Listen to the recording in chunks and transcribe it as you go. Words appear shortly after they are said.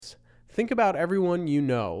Think about everyone you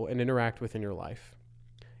know and interact with in your life.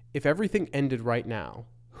 If everything ended right now,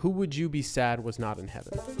 who would you be sad was not in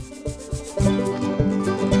heaven?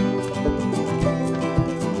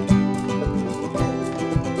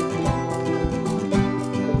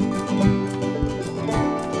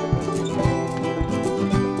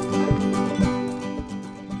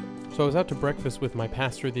 So I was out to breakfast with my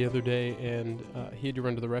pastor the other day, and he had to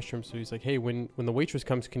run to the restroom. So he's like, "Hey, when the waitress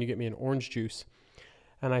comes, can you get me an orange juice?"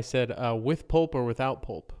 And I said, "With pulp or without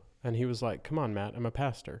pulp?" And he was like, "Come on, Matt, I'm a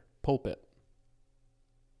pastor. Pulp it."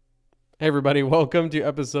 Hey everybody, welcome to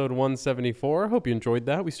episode 174. Hope you enjoyed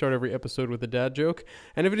that. We start every episode with a dad joke.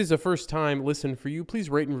 And if it is a first time listen for you,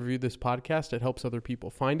 please rate and review this podcast. It helps other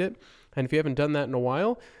people find it. And if you haven't done that in a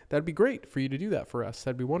while, that'd be great for you to do that for us.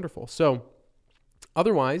 That'd be wonderful. So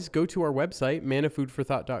otherwise, go to our website,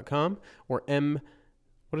 manafoodforthought.com or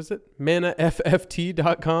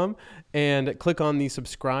manafft.com, and click on the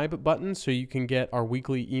subscribe button so you can get our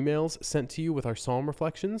weekly emails sent to you with our psalm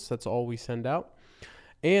reflections. That's all we send out.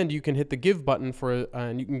 And you can hit the give button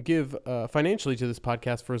and you can give financially to this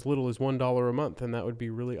podcast for as little as $1 a month, and that would be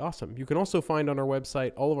really awesome. You can also find on our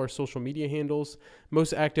website all of our social media handles,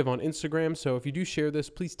 most active on Instagram. So if you do share this,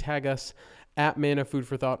 please tag us at Manna Food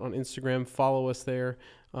for Thought on Instagram. Follow us there.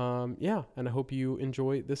 And I hope you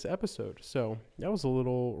enjoy this episode. So that was a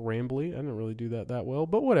little rambly. I didn't really do that well,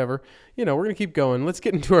 but whatever. We're going to keep going. Let's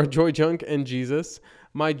get into our joy junk and Jesus.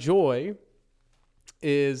 My joy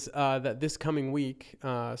is that this coming week,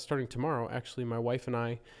 starting tomorrow, actually, my wife and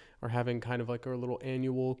I are having kind of like our little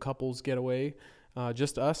annual couples getaway.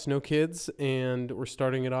 Just us, no kids, and we're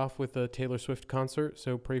starting it off with a Taylor Swift concert,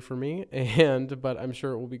 so pray for me, but I'm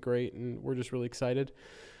sure it will be great, and we're just really excited.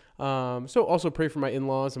 So also pray for my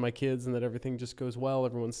in-laws and my kids, and that everything just goes well,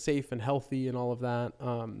 everyone's safe and healthy and all of that.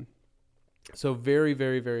 So very,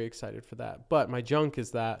 very, very excited for that. But my junk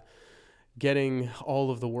is that getting all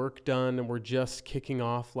of the work done, and we're just kicking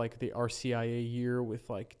off like the RCIA year with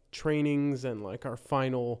like trainings and like our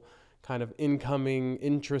final kind of incoming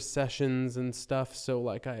interest sessions and stuff. So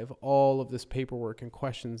like I have all of this paperwork and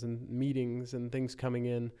questions and meetings and things coming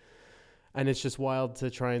in, and it's just wild to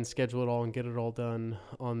try and schedule it all and get it all done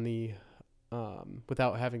on the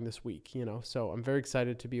without having this week, So I'm very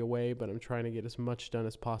excited to be away, but I'm trying to get as much done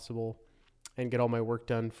as possible and get all my work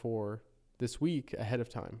done for this week ahead of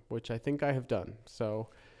time, which I think I have done. So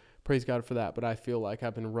praise God for that. But I feel like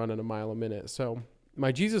I've been running a mile a minute. So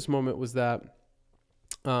my Jesus moment was that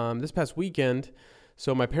this past weekend,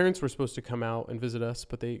 so my parents were supposed to come out and visit us,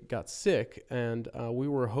 but they got sick. And we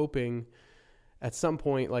were hoping at some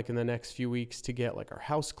point, like in the next few weeks, to get like our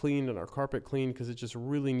house cleaned and our carpet cleaned because it just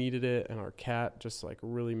really needed it. And our cat just like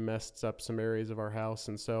really messed up some areas of our house.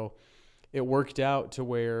 And so it worked out to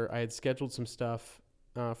where I had scheduled some stuff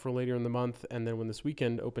for later in the month, and then when this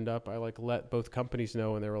weekend opened up, I like let both companies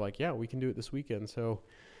know, and they were like, "Yeah, we can do it this weekend." So,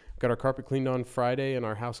 got our carpet cleaned on Friday and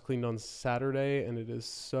our house cleaned on Saturday, and it is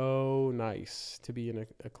so nice to be in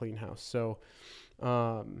a clean house. So,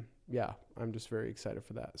 I'm just very excited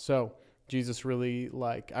for that. So, Jesus really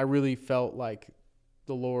I really felt like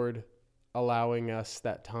the Lord allowing us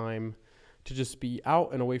that time to just be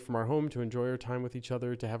out and away from our home, to enjoy our time with each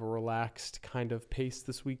other, to have a relaxed kind of pace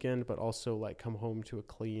this weekend, but also like come home to a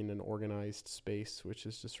clean and organized space, which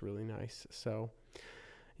is just really nice. So,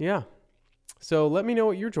 yeah. So let me know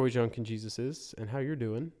what your joy junk in Jesus is and how you're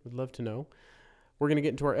doing. Would love to know. We're going to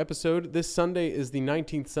get into our episode. This Sunday is the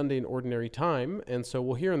 19th Sunday in Ordinary Time, and so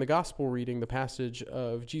we'll hear in the gospel reading the passage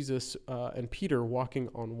of Jesus and Peter walking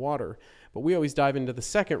on water. But we always dive into the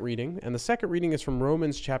second reading, and the second reading is from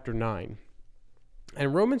Romans chapter 9.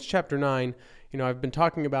 And Romans chapter 9, I've been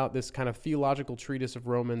talking about this kind of theological treatise of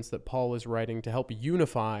Romans that Paul is writing to help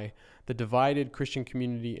unify the divided Christian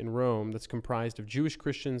community in Rome that's comprised of Jewish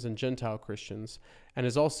Christians and Gentile Christians, and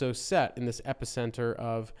is also set in this epicenter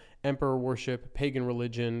of emperor worship, pagan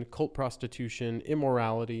religion, cult prostitution,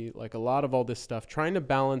 immorality, like a lot of all this stuff, trying to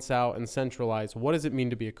balance out and centralize what does it mean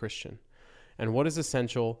to be a Christian, and what is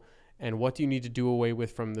essential, and what do you need to do away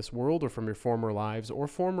with from this world or from your former lives or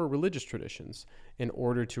former religious traditions in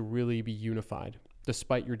order to really be unified,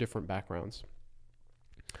 despite your different backgrounds.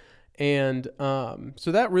 And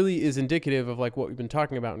so that really is indicative of like what we've been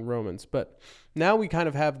talking about in Romans. But now we kind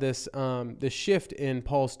of have this shift in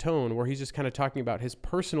Paul's tone where he's just kind of talking about his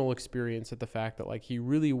personal experience at the fact that like he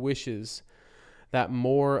really wishes that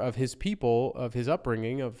more of his people, of his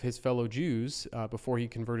upbringing, of his fellow Jews, before he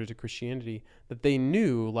converted to Christianity, that they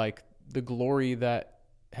knew like the glory that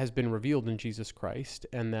has been revealed in Jesus Christ,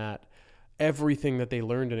 and that everything that they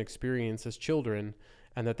learned and experienced as children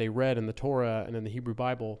and that they read in the Torah and in the Hebrew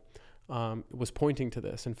Bible was pointing to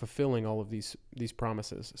this and fulfilling all of these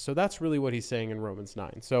promises. So that's really what he's saying in Romans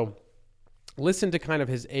 9. So listen to kind of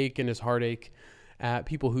his ache and his heartache at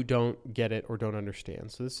people who don't get it or don't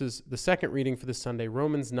understand. So this is the second reading for this Sunday,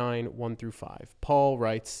 Romans 9, 1 through 5. Paul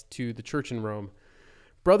writes to the church in Rome,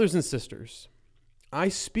 "Brothers and sisters, I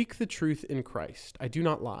speak the truth in Christ. I do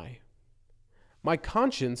not lie. My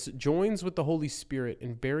conscience joins with the Holy Spirit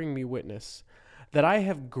in bearing me witness that I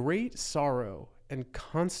have great sorrow and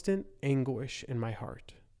constant anguish in my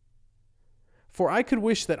heart. For I could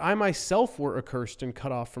wish that I myself were accursed and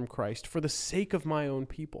cut off from Christ for the sake of my own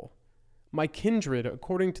people, my kindred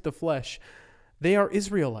according to the flesh. They are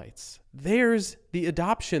Israelites. Theirs the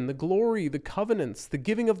adoption, the glory, the covenants, the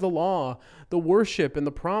giving of the law, the worship and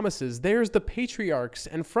the promises. Theirs the patriarchs,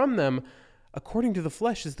 and from them, according to the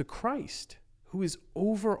flesh, is the Christ, who is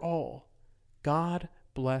over all, God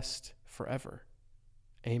blessed forever.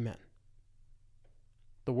 Amen."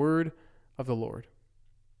 The word of the Lord.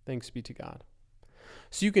 Thanks be to God.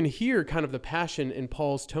 So you can hear kind of the passion in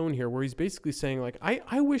Paul's tone here, where he's basically saying, like,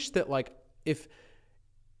 I wish that, like, if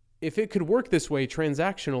it could work this way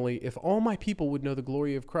transactionally, if all my people would know the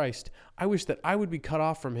glory of Christ, I wish that I would be cut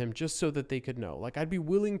off from him just so that they could know. Like, I'd be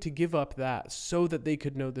willing to give up that so that they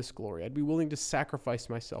could know this glory. I'd be willing to sacrifice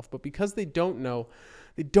myself. But because they don't know,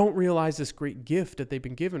 they don't realize this great gift that they've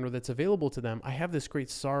been given or that's available to them, I have this great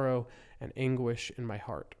sorrow and anguish in my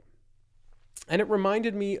heart. And it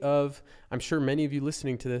reminded me of, I'm sure many of you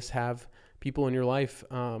listening to this have people in your life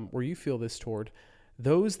where you feel this toward,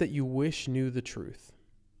 those that you wish knew the truth.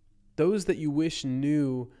 Those that you wish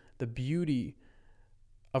knew the beauty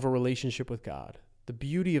of a relationship with God, the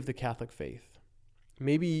beauty of the Catholic faith.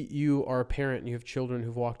 Maybe you are a parent and you have children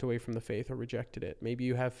who've walked away from the faith or rejected it. Maybe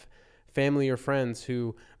you have family or friends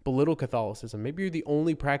who belittle Catholicism. Maybe you're the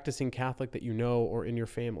only practicing Catholic that you know or in your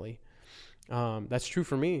family. That's true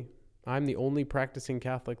for me. I'm the only practicing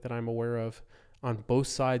Catholic that I'm aware of on both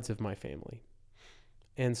sides of my family.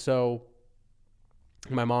 And so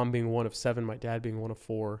my mom being one of 7, my dad being one of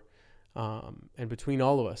 4, and between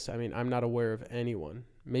all of us, I mean, I'm not aware of anyone.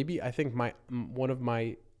 Maybe I think one of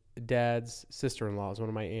my dad's sister-in-laws, one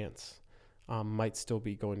of my aunts, might still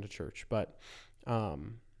be going to church. But,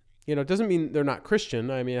 it doesn't mean they're not Christian.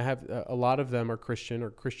 I mean, I have a lot of them are Christian or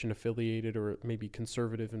Christian affiliated or maybe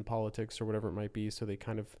conservative in politics or whatever it might be. So they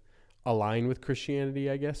kind of align with Christianity,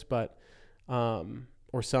 I guess. But,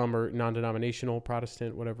 or some are non-denominational,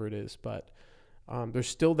 Protestant, whatever it is. But there's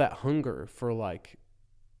still that hunger for, like,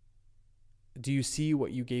 do you see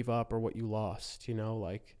what you gave up or what you lost?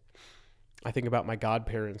 Like, I think about my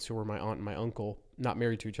godparents who were my aunt and my uncle, not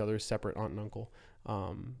married to each other, separate aunt and uncle.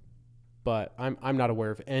 But I'm not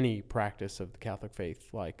aware of any practice of the Catholic faith,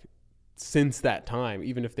 like, since that time,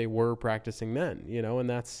 even if they were practicing then, and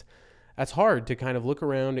that's hard to kind of look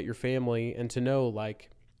around at your family and to know,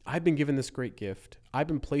 like, I've been given this great gift. I've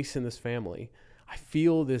been placed in this family. I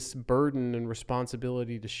feel this burden and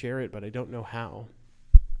responsibility to share it, but I don't know how.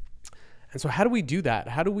 And so how do we do that?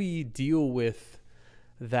 How do we deal with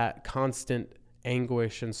that constant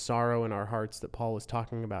anguish and sorrow in our hearts that Paul is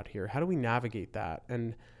talking about here? How do we navigate that?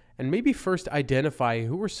 And maybe first identify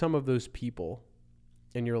who are some of those people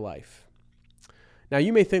in your life. Now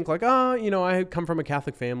you may think, like, I come from a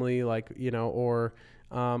Catholic family, like, or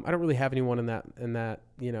I don't really have anyone in that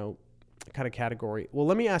kind of category. Well,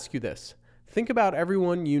 let me ask you this. Think about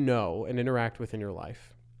everyone you know and interact with in your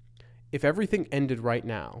life. If everything ended right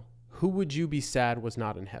now, who would you be sad was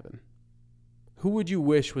not in heaven? Who would you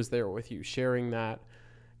wish was there with you, sharing that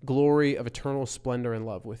glory of eternal splendor and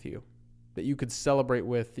love with you, that you could celebrate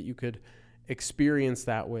with, that you could experience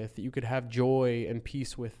that with, that you could have joy and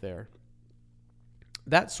peace with there?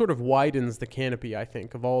 That sort of widens the canopy, I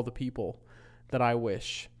think, of all the people that I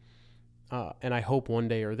wish and I hope one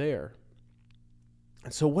day are there.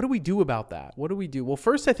 And so what do we do about that? What do we do? Well,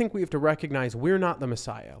 first, I think we have to recognize we're not the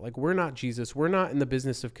Messiah. Like, we're not Jesus. We're not in the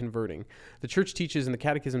business of converting. The church teaches and the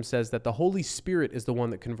catechism says that the Holy Spirit is the one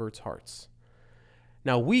that converts hearts.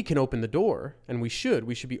 Now, we can open the door, and we should.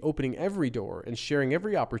 We should be opening every door and sharing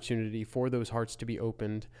every opportunity for those hearts to be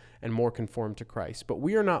opened and more conformed to Christ. But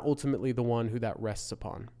we are not ultimately the one who that rests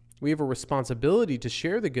upon. We have a responsibility to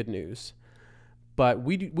share the good news, but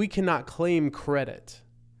we cannot claim credit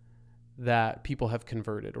that people have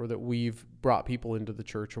converted or that we've brought people into the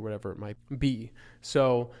church or whatever it might be.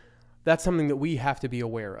 So that's something that we have to be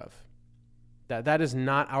aware of. That is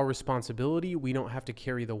not our responsibility. We don't have to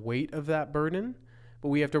carry the weight of that burden, but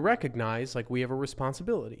we have to recognize, like, we have a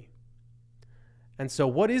responsibility. And so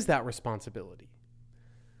what is that responsibility?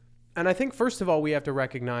 And I think, first of all, we have to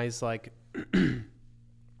recognize, like,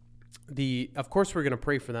 of course we're going to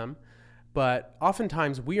pray for them, But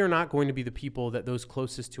oftentimes we are not going to be the people that those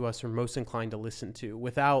closest to us are most inclined to listen to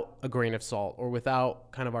without a grain of salt or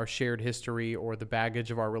without kind of our shared history or the baggage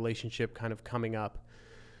of our relationship kind of coming up.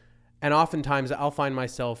 And oftentimes I'll find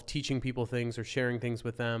myself teaching people things or sharing things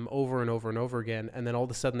with them over and over and over again. And then all of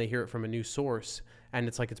a sudden they hear it from a new source and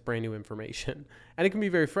it's like it's brand new information. And it can be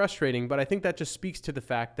very frustrating, but I think that just speaks to the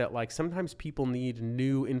fact that like sometimes people need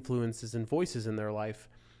new influences and voices in their life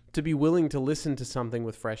to be willing to listen to something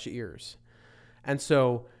with fresh ears. And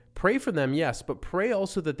so pray for them, yes, but pray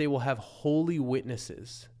also that they will have holy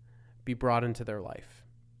witnesses be brought into their life.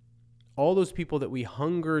 All those people that we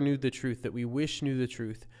hunger knew the truth, that we wish knew the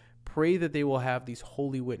truth, pray that they will have these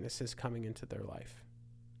holy witnesses coming into their life.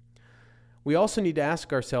 We also need to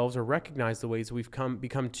ask ourselves or recognize the ways we've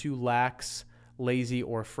become too lax, lazy,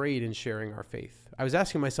 or afraid in sharing our faith. I was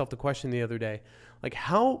asking myself the question the other day, like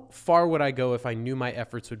how far would I go if I knew my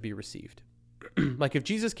efforts would be received? Like if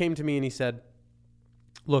Jesus came to me and he said,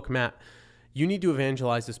 look, Matt, you need to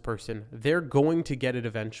evangelize this person. They're going to get it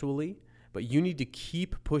eventually, but you need to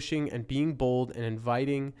keep pushing and being bold and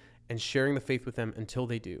inviting and sharing the faith with them until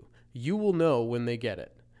they do. You will know when they get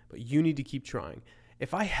it, but you need to keep trying.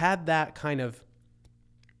 If I had that kind of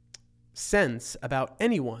sense about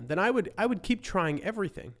anyone, then I would keep trying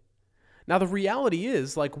everything. Now, the reality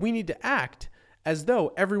is, like, we need to act as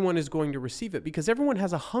though everyone is going to receive it because everyone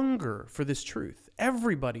has a hunger for this truth.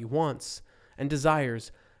 Everybody wants and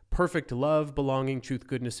desires perfect love, belonging, truth,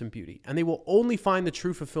 goodness, and beauty. And they will only find the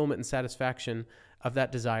true fulfillment and satisfaction of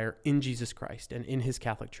that desire in Jesus Christ and in his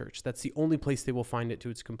Catholic Church. That's the only place they will find it to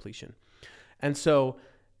its completion. And so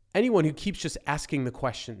anyone who keeps just asking the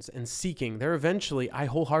questions and seeking, they're eventually, I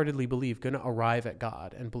wholeheartedly believe, going to arrive at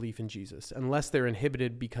God and belief in Jesus, unless they're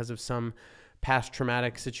inhibited because of some past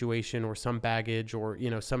traumatic situation or some baggage or,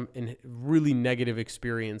 some really negative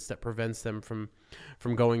experience that prevents them from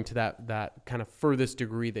going to that kind of furthest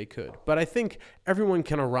degree they could. But I think everyone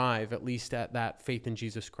can arrive at least at that faith in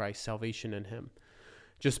Jesus Christ, salvation in him,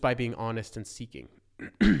 just by being honest and seeking.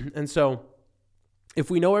 And so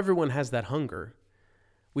if we know everyone has that hunger,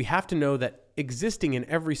 we have to know that existing in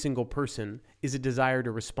every single person is a desire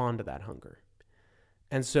to respond to that hunger.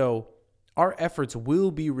 And so our efforts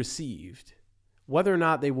will be received. Whether or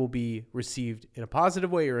not they will be received in a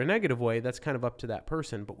positive way or a negative way, that's kind of up to that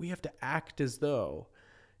person. But we have to act as though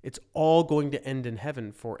it's all going to end in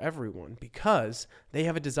heaven for everyone because they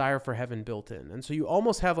have a desire for heaven built in. And so you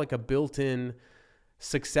almost have like a built-in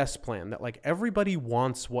success plan that like everybody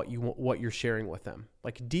wants what you're sharing with them.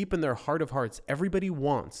 Like deep in their heart of hearts, everybody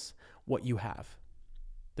wants what you have,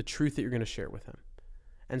 the truth that you're going to share with them.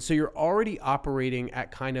 And so you're already operating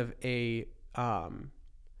at kind of a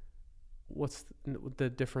what's the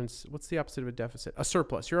difference? What's the opposite of a deficit? A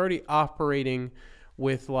surplus. You're already operating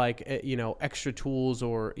with like, extra tools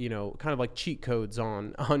or, kind of like cheat codes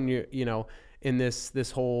on your, in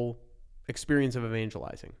this whole experience of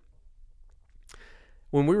evangelizing.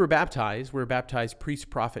 When we were baptized priest,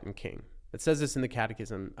 prophet, and king. It says this in the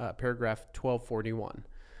Catechism, paragraph 1241,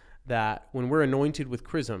 that when we're anointed with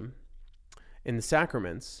chrism in the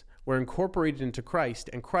sacraments, we're incorporated into Christ,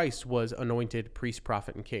 and Christ was anointed priest,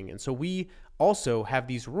 prophet, and king. And so we also have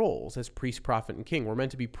these roles as priest, prophet, and king. We're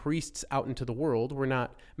meant to be priests out into the world. We're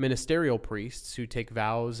not ministerial priests who take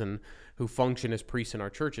vows and who function as priests in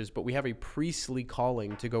our churches, but we have a priestly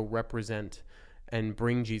calling to go represent and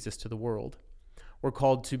bring Jesus to the world. We're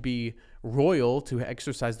called to be royal, to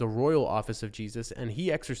exercise the royal office of Jesus, and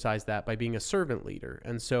he exercised that by being a servant leader.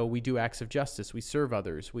 And so we do acts of justice, we serve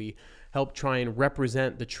others, we help try and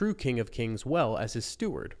represent the true King of Kings well as his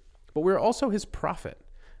steward. But we're also his prophet.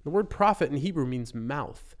 The word prophet in Hebrew means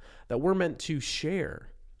mouth, that we're meant to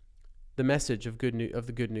share the message of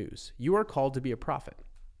the good news. You are called to be a prophet.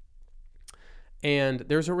 And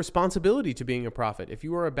there's a responsibility to being a prophet. If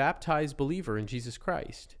you are a baptized believer in Jesus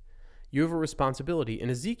Christ, you have a responsibility. In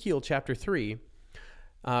Ezekiel chapter 3,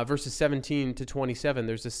 verses 17 to 27,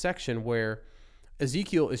 there's a section where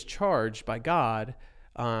Ezekiel is charged by God,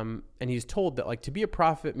 and he's told that like to be a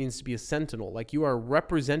prophet means to be a sentinel, like you are a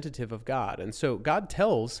representative of God. And so God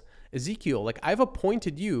tells Ezekiel, like, I've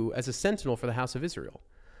appointed you as a sentinel for the house of Israel.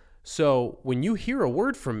 So when you hear a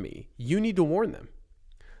word from me, you need to warn them.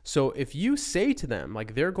 So if you say to them,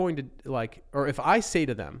 like they're going to or if I say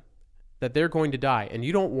to them that they're going to die and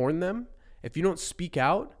you don't warn them, if you don't speak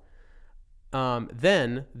out,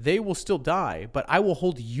 then they will still die, but I will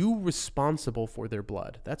hold you responsible for their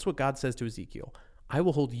blood. That's what God says to Ezekiel. I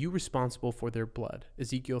will hold you responsible for their blood.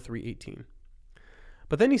 Ezekiel 3:18.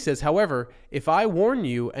 But then he says, however, if I warn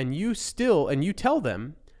you and you tell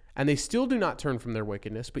them, and they still do not turn from their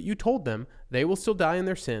wickedness, but you told them, they will still die in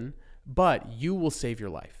their sin, but you will save your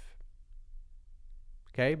life.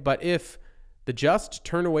 Okay. But if the just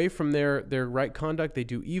turn away from their right conduct, they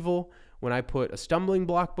do evil. When I put a stumbling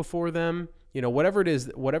block before them, whatever it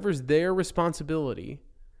is, whatever's their responsibility,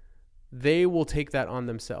 they will take that on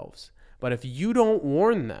themselves. But if you don't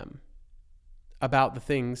warn them about the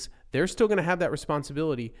things, they're still going to have that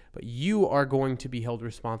responsibility, but you are going to be held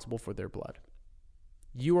responsible for their blood.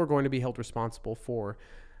 You are going to be held responsible for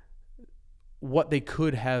what they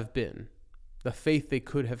could have been, the faith they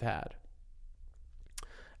could have had.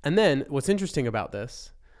 And then what's interesting about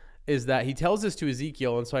this is that he tells this to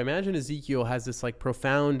Ezekiel. And so I imagine Ezekiel has this like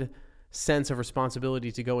profound sense of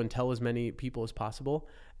responsibility to go and tell as many people as possible.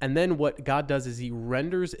 And then what God does is he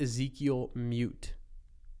renders Ezekiel mute.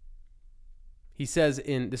 He says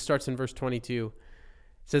this starts in verse 22.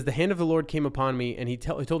 It says, the hand of the Lord came upon me, and he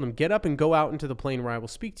told him, get up and go out into the plain where I will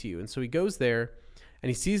speak to you. And so he goes there, and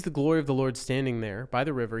he sees the glory of the Lord standing there by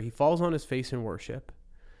the river. He falls on his face in worship.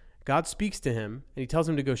 God speaks to him, and he tells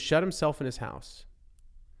him to go shut himself in his house.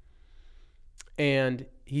 And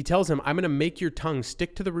he tells him, I'm going to make your tongue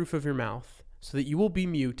stick to the roof of your mouth so that you will be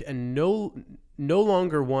mute and no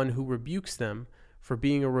longer one who rebukes them for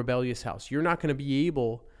being a rebellious house. You're not going to be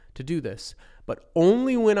able to do this, but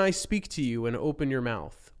only when I speak to you and open your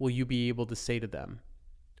mouth will you be able to say to them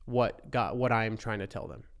what I am trying to tell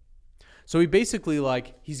them. So he basically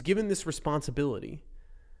he's given this responsibility,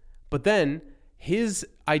 but then his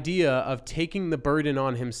idea of taking the burden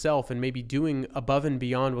on himself and maybe doing above and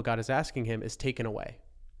beyond what God is asking him is taken away.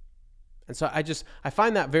 And so I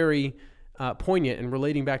find that very poignant, and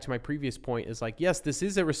relating back to my previous point is yes, this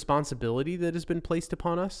is a responsibility that has been placed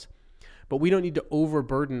upon us, but we don't need to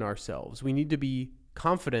overburden ourselves. We need to be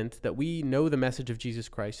confident that we know the message of Jesus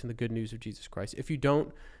Christ and the good news of Jesus Christ. If you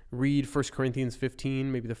don't, read 1 Corinthians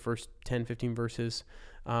 15, maybe the first 10, 15 verses.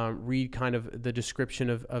 Read kind of the description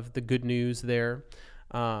of the good news there.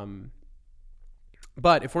 But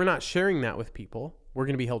if we're not sharing that with people, we're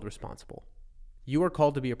going to be held responsible. You are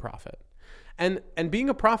called to be a prophet. And being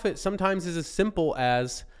a prophet sometimes is as simple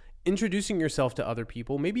as introducing yourself to other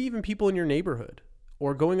people, maybe even people in your neighborhood,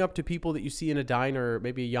 or going up to people that you see in a diner,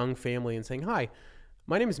 maybe a young family, and saying, hi,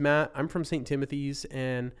 my name is Matt. I'm from St. Timothy's,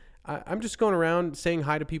 and I'm just going around saying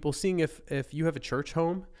hi to people, seeing if you have a church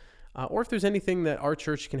home, or if there's anything that our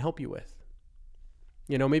church can help you with.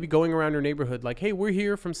 Maybe going around your neighborhood hey, we're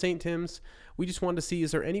here from St. Tim's. We just wanted to see,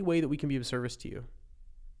 is there any way that we can be of service to you?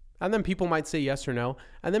 And then people might say yes or no.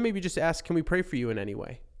 And then maybe just ask, can we pray for you in any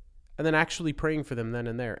way? And then actually praying for them then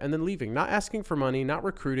and there. And then leaving, not asking for money, not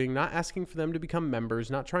recruiting, not asking for them to become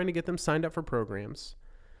members, not trying to get them signed up for programs,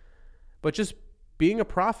 but just being a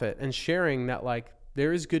prophet and sharing that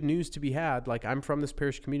there is good news to be had. I'm from this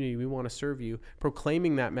parish community. We want to serve you.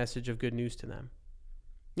 Proclaiming that message of good news to them.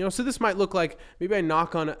 So this might look like maybe I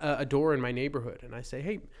knock on a door in my neighborhood and I say,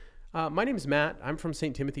 hey, my name is Matt. I'm from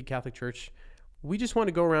St. Timothy Catholic Church. We just want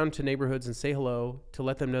to go around to neighborhoods and say hello, to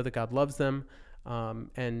let them know that God loves them.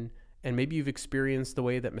 And maybe you've experienced the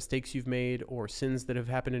way that mistakes you've made or sins that have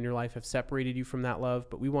happened in your life have separated you from that love.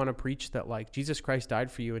 But we want to preach that Jesus Christ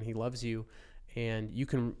died for you and he loves you. And you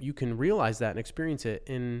can realize that and experience it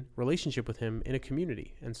in relationship with him in a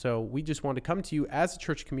community. And so we just want to come to you as a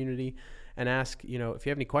church community and ask, if you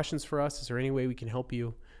have any questions for us, is there any way we can help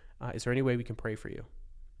you? Is there any way we can pray for you?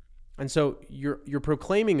 And so you're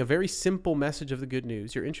proclaiming a very simple message of the good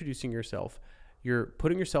news. You're introducing yourself. You're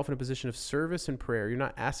putting yourself in a position of service and prayer. You're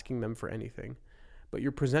not asking them for anything, but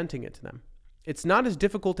you're presenting it to them. It's not as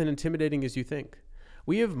difficult and intimidating as you think.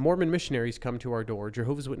 We have Mormon missionaries come to our door.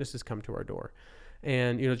 Jehovah's Witnesses come to our door.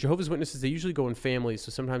 And, Jehovah's Witnesses, they usually go in families. So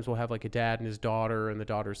sometimes we'll have a dad and his daughter, and the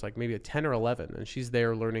daughter's maybe a 10 or 11, and she's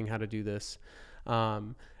there learning how to do this.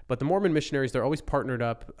 But the Mormon missionaries, they're always partnered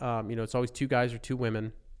up. It's always 2 guys or 2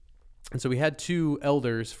 women. And so we had 2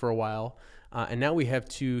 elders for a while. And now we have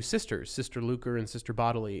 2 sisters, Sister Luker and Sister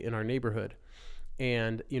Bodily, in our neighborhood.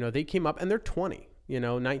 And, they came up, and they're 20,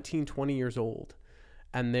 19, 20 years old.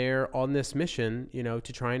 And they're on this mission,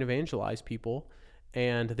 to try and evangelize people.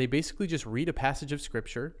 And they basically just read a passage of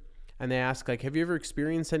scripture and they ask have you ever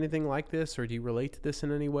experienced anything like this? Or do you relate to this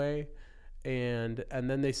in any way? And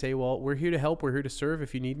then they say, well, we're here to help. We're here to serve.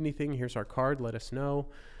 If you need anything, here's our card. Let us know.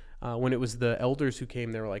 When it was the elders who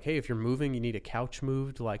came, they were hey, if you're moving, you need a couch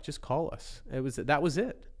moved, just call us. That was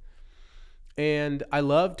it. And I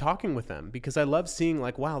love talking with them because I love seeing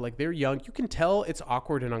wow, they're young. You can tell it's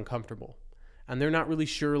awkward and uncomfortable. And they're not really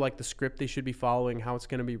sure the script they should be following, how it's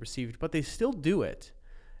going to be received, but they still do it.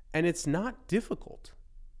 And it's not difficult.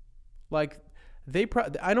 I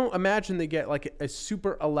don't imagine they get a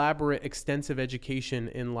super elaborate, extensive education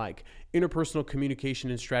in interpersonal communication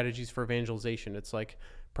and strategies for evangelization. It's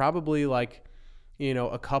probably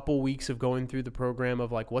a couple weeks of going through the program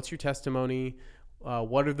of like, what's your testimony?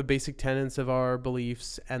 What are the basic tenets of our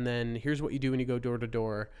beliefs? And then here's what you do when you go door to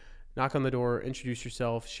door. Knock on the door, introduce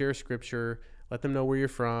yourself, share scripture, let them know where you're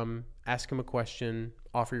from, ask them a question,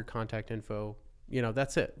 offer your contact info.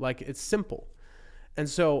 That's it. Like, it's simple. And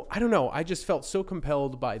so, I don't know, I just felt so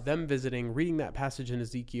compelled by them visiting, reading that passage in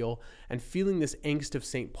Ezekiel, and feeling this angst of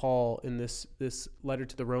St. Paul in this letter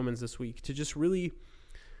to the Romans this week to just really,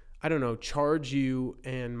 charge you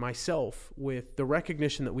and myself with the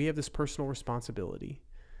recognition that we have this personal responsibility,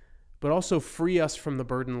 but also free us from the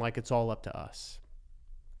burden like it's all up to us.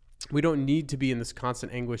 We don't need to be in this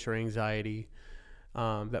constant anguish or anxiety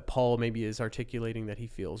that Paul maybe is articulating that he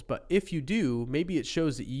feels. But if you do, maybe it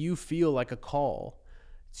shows that you feel like a call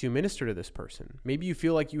to minister to this person. Maybe you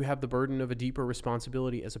feel like you have the burden of a deeper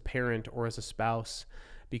responsibility as a parent or as a spouse,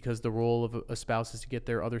 because the role of a spouse is to get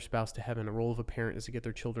their other spouse to heaven. A role of a parent is to get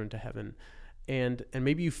their children to heaven. And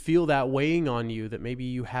maybe you feel that weighing on you, that maybe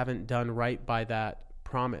you haven't done right by that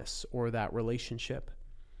promise or that relationship.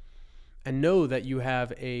 And know that you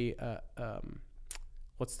have a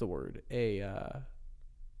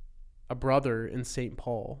brother in St.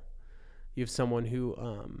 Paul. You have someone who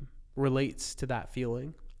relates to that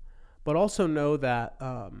feeling. But also know that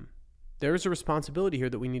there's a responsibility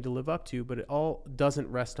here that we need to live up to, but it all doesn't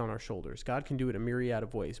rest on our shoulders. God can do it a myriad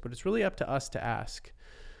of ways, but it's really up to us to ask,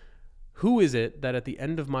 who is it that at the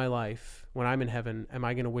end of my life, when I'm in heaven, am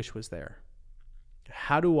I going to wish was there?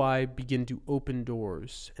 How do I begin to open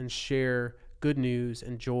doors and share good news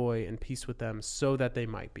and joy and peace with them so that they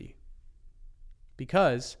might be?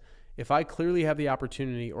 Because if I clearly have the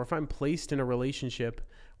opportunity, or if I'm placed in a relationship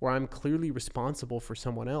where I'm clearly responsible for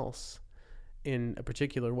someone else in a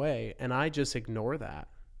particular way, and I just ignore that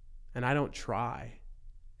and I don't try,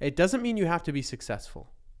 it doesn't mean you have to be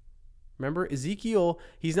successful. Remember, Ezekiel,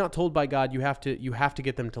 he's not told by God, you have to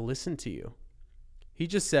get them to listen to you. He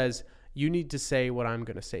just says, you need to say what I'm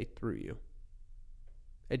going to say through you.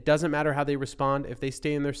 It doesn't matter how they respond. If they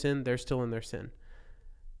stay in their sin, they're still in their sin.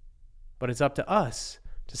 But it's up to us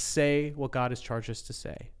to say what God has charged us to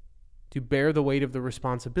say, to bear the weight of the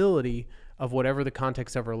responsibility of whatever the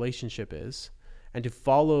context of a relationship is, and to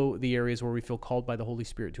follow the areas where we feel called by the Holy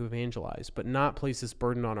Spirit to evangelize, but not place this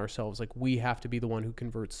burden on ourselves like we have to be the one who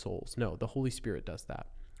converts souls. No, the Holy Spirit does that.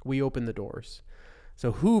 We open the doors.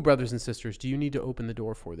 So who, brothers and sisters, do you need to open the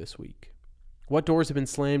door for this week? What doors have been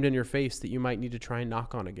slammed in your face that you might need to try and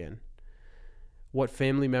knock on again? What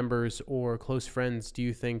family members or close friends do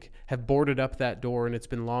you think have boarded up that door and it's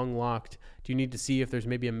been long locked? Do you need to see if there's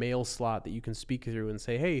maybe a mail slot that you can speak through and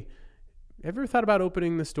say, hey, have you ever thought about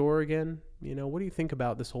opening this door again? What do you think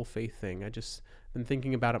about this whole faith thing? I just been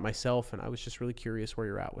thinking about it myself, and I was just really curious where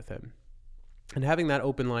you're at with it. And having that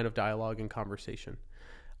open line of dialogue and conversation.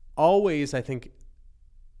 Always, I think,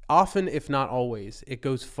 often, if not always, it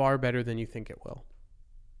goes far better than you think it will.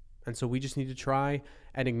 And so we just need to try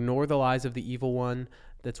and ignore the lies of the evil one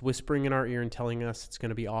that's whispering in our ear and telling us it's going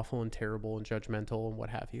to be awful and terrible and judgmental and what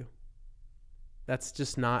have you. That's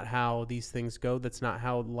just not how these things go. That's not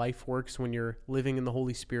how life works when you're living in the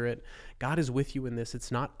Holy Spirit. God is with you in this.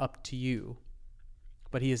 It's not up to you,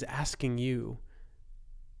 but he is asking you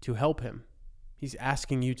to help him. He's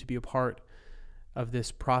asking you to be a part of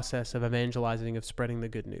this process of evangelizing, of spreading the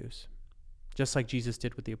good news, just like Jesus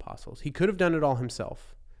did with the apostles. He could have done it all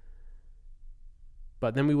himself,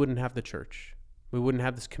 but then we wouldn't have the church. We wouldn't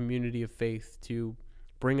have this community of faith to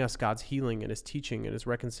bring us God's healing and his teaching and his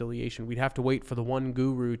reconciliation. We'd have to wait for the one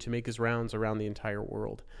guru to make his rounds around the entire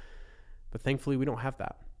world. But thankfully, we don't have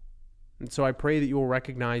that. And so I pray that you will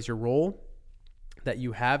recognize your role, that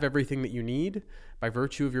you have everything that you need by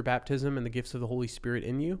virtue of your baptism and the gifts of the Holy Spirit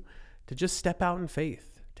in you, to just step out in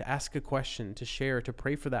faith, to ask a question, to share, to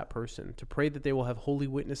pray for that person, to pray that they will have holy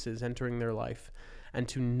witnesses entering their life, and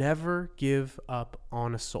to never give up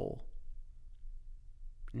on a soul.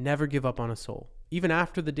 Never give up on a soul. Even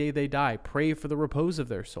after the day they die, pray for the repose of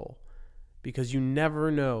their soul, because you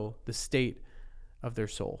never know the state of their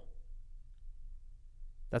soul.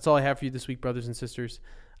 That's all I have for you this week, brothers and sisters.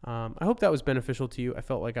 I hope that was beneficial to you. I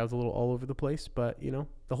felt like I was a little all over the place, but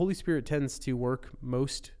the Holy Spirit tends to work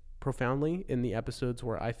most profoundly in the episodes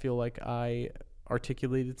where I feel like I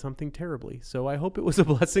articulated something terribly. So I hope it was a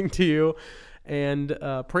blessing to you, and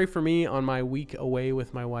pray for me on my week away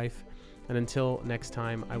with my wife. And until next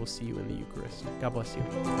time, I will see you in the Eucharist. God bless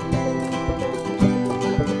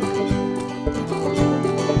you.